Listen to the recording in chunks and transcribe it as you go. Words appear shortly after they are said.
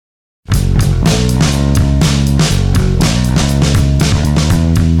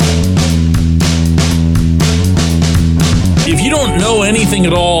anything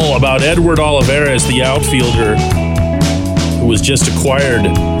at all about Edward Olivares, the outfielder who was just acquired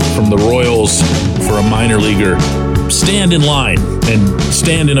from the Royals for a minor leaguer, stand in line and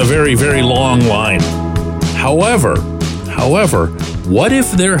stand in a very, very long line. However, what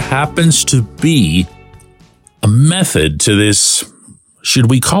if there happens to be a method to this, should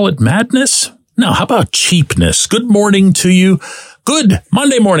we call it madness? No, how about cheapness? Good morning to you. Good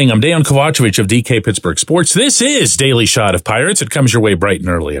Monday morning. I'm Dejan Kovacevic of DK Pittsburgh Sports. This is Daily Shot of Pirates. It comes your way bright and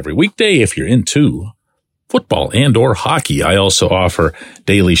early every weekday if you're into football and or hockey. I also offer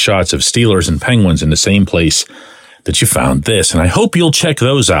daily shots of Steelers and Penguins in the same place that you found this, and I hope you'll check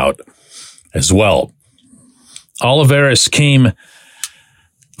those out as well. Olivares came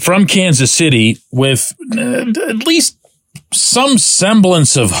from Kansas City with at least some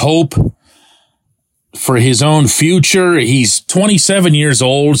semblance of hope for his own future. He's 27 years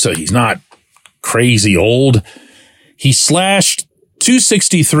old, so he's not crazy old. He slashed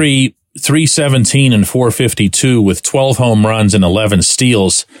 .263, .317, and .452 with 12 home runs and 11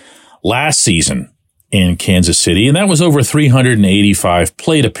 steals last season in Kansas City, and that was over 385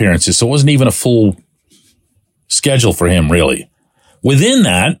 plate appearances, so it wasn't even a full schedule for him, really. Within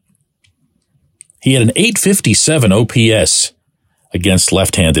that, he had an .857 OPS against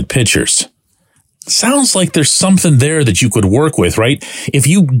left-handed pitchers. Sounds like there's something there that you could work with, right? If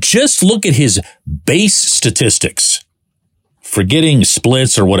you just look at his base statistics, forgetting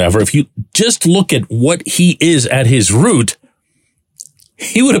splits or whatever, if you just look at what he is at his root,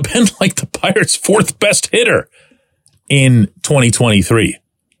 he would have been like the Pirates' fourth best hitter in 2023.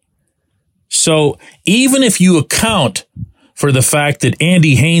 So even if you account for the fact that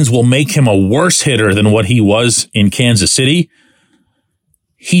Andy Haynes will make him a worse hitter than what he was in Kansas City,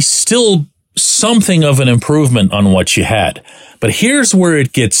 he's still something of an improvement on what you had. But here's where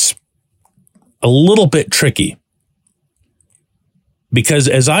it gets a little bit tricky. Because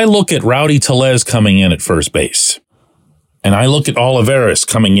as I look at Rowdy Tellez coming in at first base, and I look at Olivares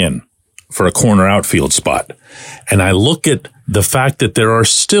coming in for a corner outfield spot, and I look at the fact that there are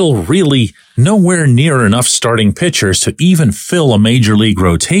still really nowhere near enough starting pitchers to even fill a major league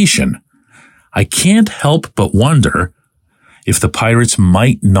rotation, I can't help but wonder if the Pirates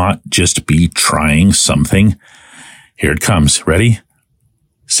might not just be trying something. Here it comes. Ready?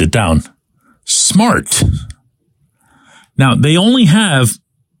 Sit down. Smart. Now, they only have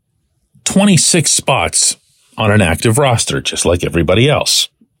 26 spots on an active roster, just like everybody else.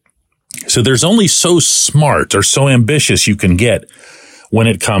 So there's only so smart or so ambitious you can get when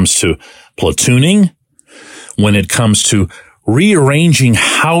it comes to platooning, when it comes to rearranging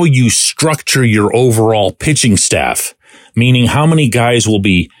how you structure your overall pitching staff, meaning how many guys will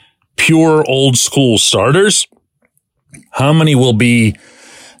be pure old school starters, how many will be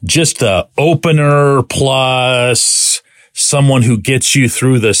just the opener plus someone who gets you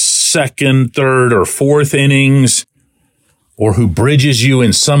through the second, third, or fourth innings, or who bridges you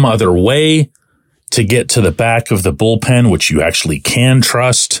in some other way to get to the back of the bullpen, which you actually can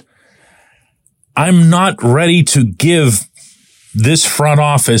trust. I'm not ready to give this front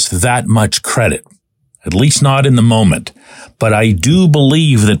office that much credit, at least not in the moment. But I do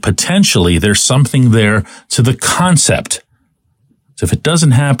believe that potentially there's something there to the concept. So if it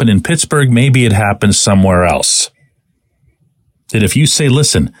doesn't happen in Pittsburgh, maybe it happens somewhere else. That if you say,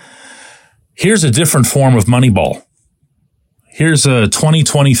 listen, here's a different form of Moneyball. Here's a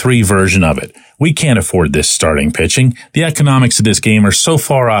 2023 version of it. We can't afford this starting pitching. The economics of this game are so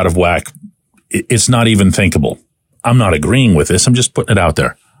far out of whack, it's not even thinkable. I'm not agreeing with this. I'm just putting it out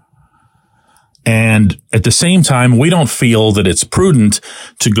there. And at the same time, we don't feel that it's prudent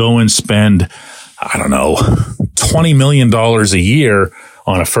to go and spend, $20 million a year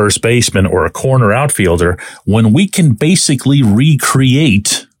on a first baseman or a corner outfielder when we can basically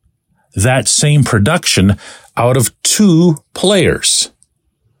recreate that same production out of two players.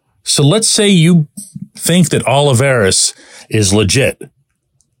 So let's say you think that Olivares is legit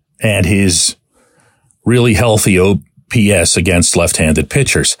and his really healthy OPS against left-handed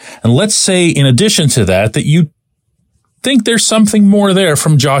pitchers. And let's say in addition to that, that you think there's something more there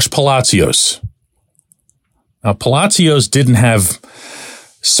from Josh Palacios. Now, Palacios didn't have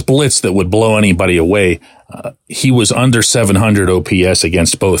splits that would blow anybody away. He was under 700 OPS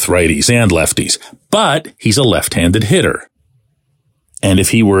against both righties and lefties, but he's a left-handed hitter. And if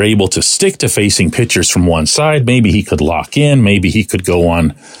he were able to stick to facing pitchers from one side, maybe he could lock in, maybe he could go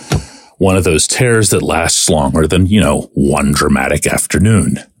on one of those tears that lasts longer than, one dramatic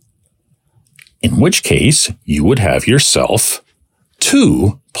afternoon. In which case, you would have yourself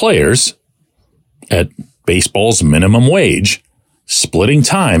two players at baseball's minimum wage, splitting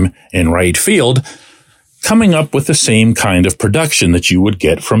time in right field, coming up with the same kind of production that you would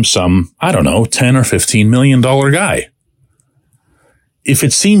get from some, I don't know, $10 or $15 million guy. If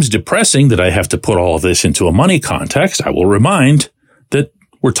it seems depressing that I have to put all of this into a money context, I will remind that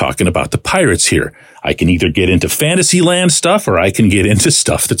we're talking about the Pirates here. I can either get into fantasy land stuff or I can get into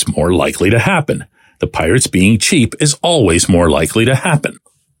stuff that's more likely to happen. The Pirates being cheap is always more likely to happen.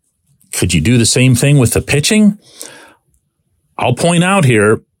 Could you do the same thing with the pitching? I'll point out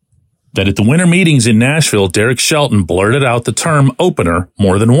here that at the winter meetings in Nashville, Derek Shelton blurted out the term opener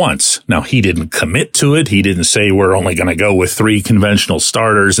more than once. Now, he didn't commit to it. He didn't say we're only going to go with 3 conventional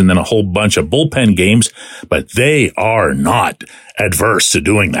starters and then a whole bunch of bullpen games, but they are not adverse to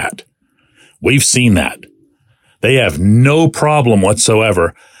doing that. We've seen that. They have no problem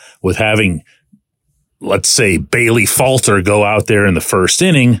whatsoever with having, let's say, Bailey Falter go out there in the first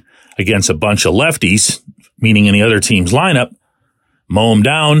inning against a bunch of lefties, meaning any other team's lineup, mow them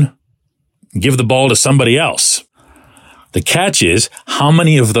down, give the ball to somebody else. The catch is, how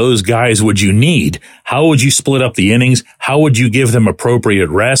many of those guys would you need? How would you split up the innings? How would you give them appropriate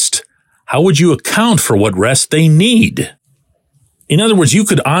rest? How would you account for what rest they need? In other words, you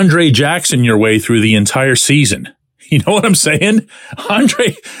could Andre Jackson your way through the entire season. You know what I'm saying?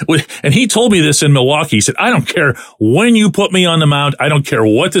 Andre, and he told me this in Milwaukee. He said, I don't care when you put me on the mound. I don't care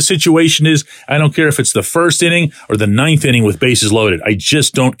what the situation is. I don't care if it's the first inning or the 9th inning with bases loaded. I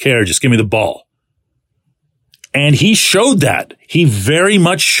just don't care. Just give me the ball. And he showed that. He very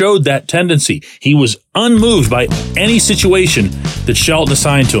much showed that tendency. He was unmoved by any situation that Shelton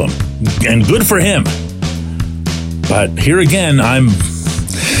assigned to him. And good for him. But here again, I'm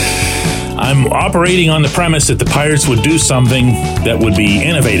operating on the premise that the Pirates would do something that would be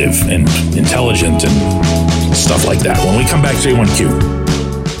innovative and intelligent and stuff like that. When we come back, J1Q.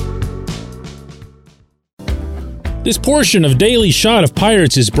 This portion of Daily Shot of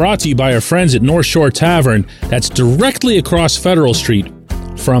Pirates is brought to you by our friends at North Shore Tavern. That's directly across Federal Street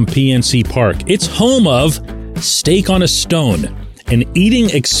from PNC Park. It's home of Steak on a Stone, an eating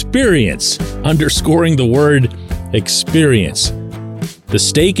experience, underscoring the word experience. The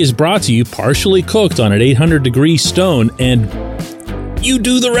steak is brought to you partially cooked on an 800-degree stone, and you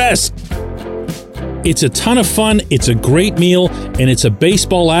do the rest. It's a ton of fun, it's a great meal, and it's a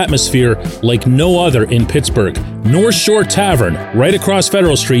baseball atmosphere like no other in Pittsburgh. North Shore Tavern, right across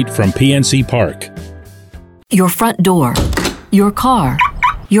Federal Street from PNC Park. Your front door, your car,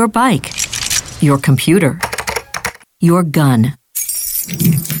 your bike, your computer, your gun.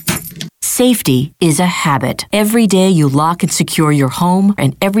 Safety is a habit. Every day you lock and secure your home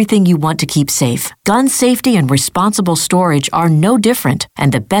and everything you want to keep safe. Gun safety and responsible storage are no different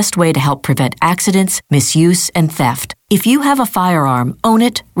and the best way to help prevent accidents, misuse, and theft. If you have a firearm, own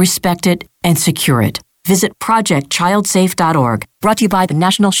it, respect it, and secure it. Visit ProjectChildSafe.org. Brought to you by the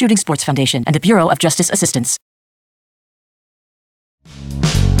National Shooting Sports Foundation and the Bureau of Justice Assistance.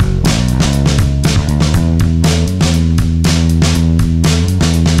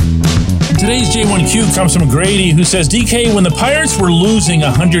 Today's J1Q comes from Grady, who says, DK, when the Pirates were losing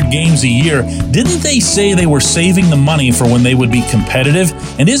 100 games a year, didn't they say they were saving the money for when they would be competitive?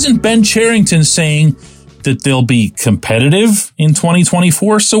 And isn't Ben Cherington saying that they'll be competitive in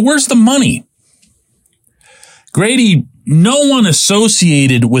 2024? So where's the money? Grady, no one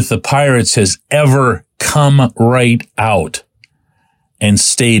associated with the Pirates has ever come right out and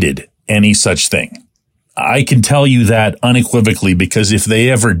stated any such thing. I can tell you that unequivocally, because if they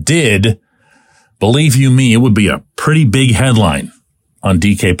ever did, believe you me, it would be a pretty big headline on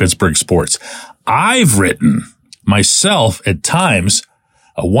DK Pittsburgh Sports. I've written myself at times,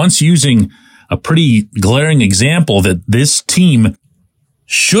 once using a pretty glaring example that this team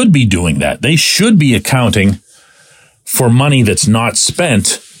should be doing that. They should be accounting for money that's not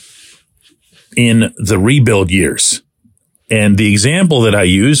spent in the rebuild years. And the example that I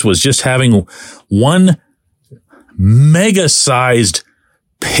used was just having one mega-sized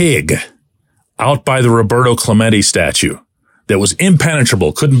pig out by the Roberto Clemente statue that was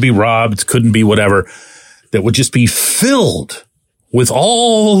impenetrable, couldn't be robbed, couldn't be whatever, that would just be filled with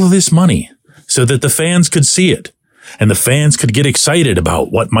all this money so that the fans could see it and the fans could get excited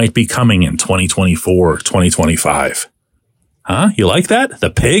about what might be coming in 2024, 2025. Huh? You like that? The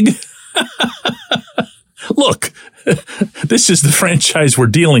pig? Look, this is the franchise we're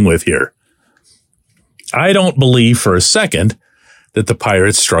dealing with here. I don't believe for a second that the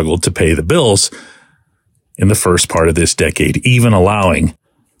Pirates struggled to pay the bills in the first part of this decade, even allowing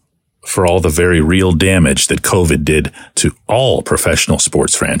for all the very real damage that COVID did to all professional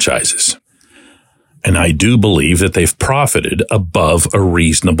sports franchises. And I do believe that they've profited above a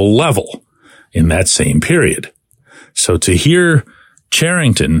reasonable level in that same period. So to hear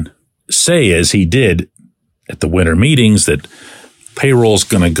Cherington say, as he did, at the winter meetings that payroll's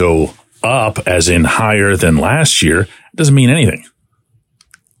going to go up, as in higher than last year, doesn't mean anything.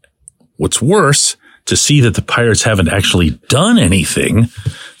 What's worse, to see that the Pirates haven't actually done anything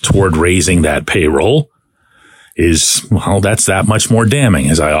toward raising that payroll is, well, that's that much more damning.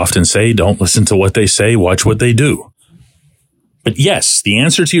 As I often say, don't listen to what they say, watch what they do. But yes, the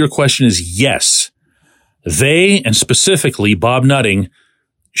answer to your question is yes. They, and specifically Bob Nutting,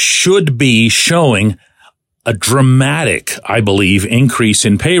 should be showing a dramatic, I believe, increase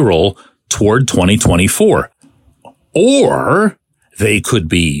in payroll toward 2024. Or they could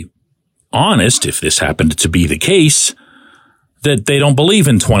be honest, if this happened to be the case, that they don't believe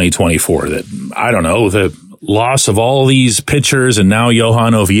in 2024, that, I don't know, the loss of all these pitchers and now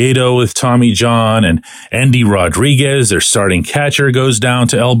Johan Oviedo with Tommy John and Andy Rodriguez, their starting catcher, goes down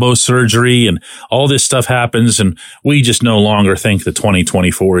to elbow surgery and all this stuff happens and we just no longer think that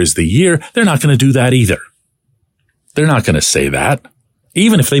 2024 is the year. They're not going to do that either. They're not going to say that.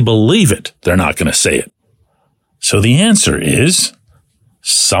 Even if they believe it, they're not going to say it. So the answer is,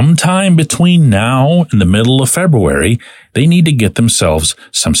 sometime between now and the middle of February, they need to get themselves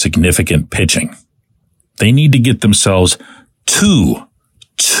some significant pitching. They need to get themselves two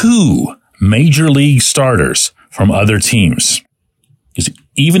major league starters from other teams. Because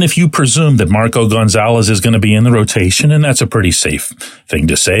even if you presume that Marco Gonzalez is going to be in the rotation, and that's a pretty safe thing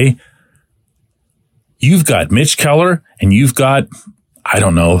to say, you've got Mitch Keller and you've got, I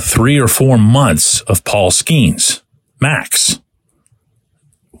don't know, 3 or 4 months of Paul Skeens, max.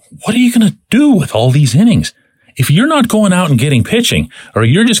 What are you going to do with all these innings? If you're not going out and getting pitching, or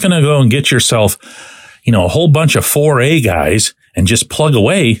you're just going to go and get yourself, a whole bunch of 4A guys and just plug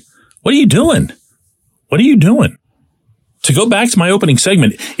away, what are you doing? What are you doing? To go back to my opening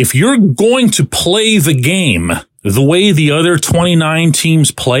segment, if you're going to play the game the way the other 29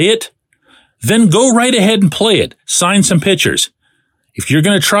 teams play it, then go right ahead and play it. Sign some pitchers. If you're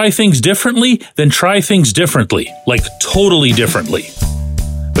going to try things differently, then try things differently, like totally differently.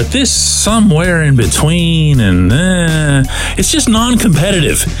 But this somewhere in between and it's just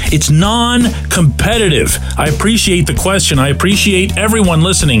non-competitive. It's non-competitive. I appreciate the question. I appreciate everyone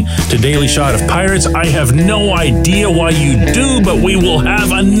listening to Daily Shot of Pirates. I have no idea why you do, but we will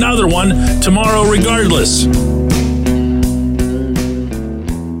have another one tomorrow regardless.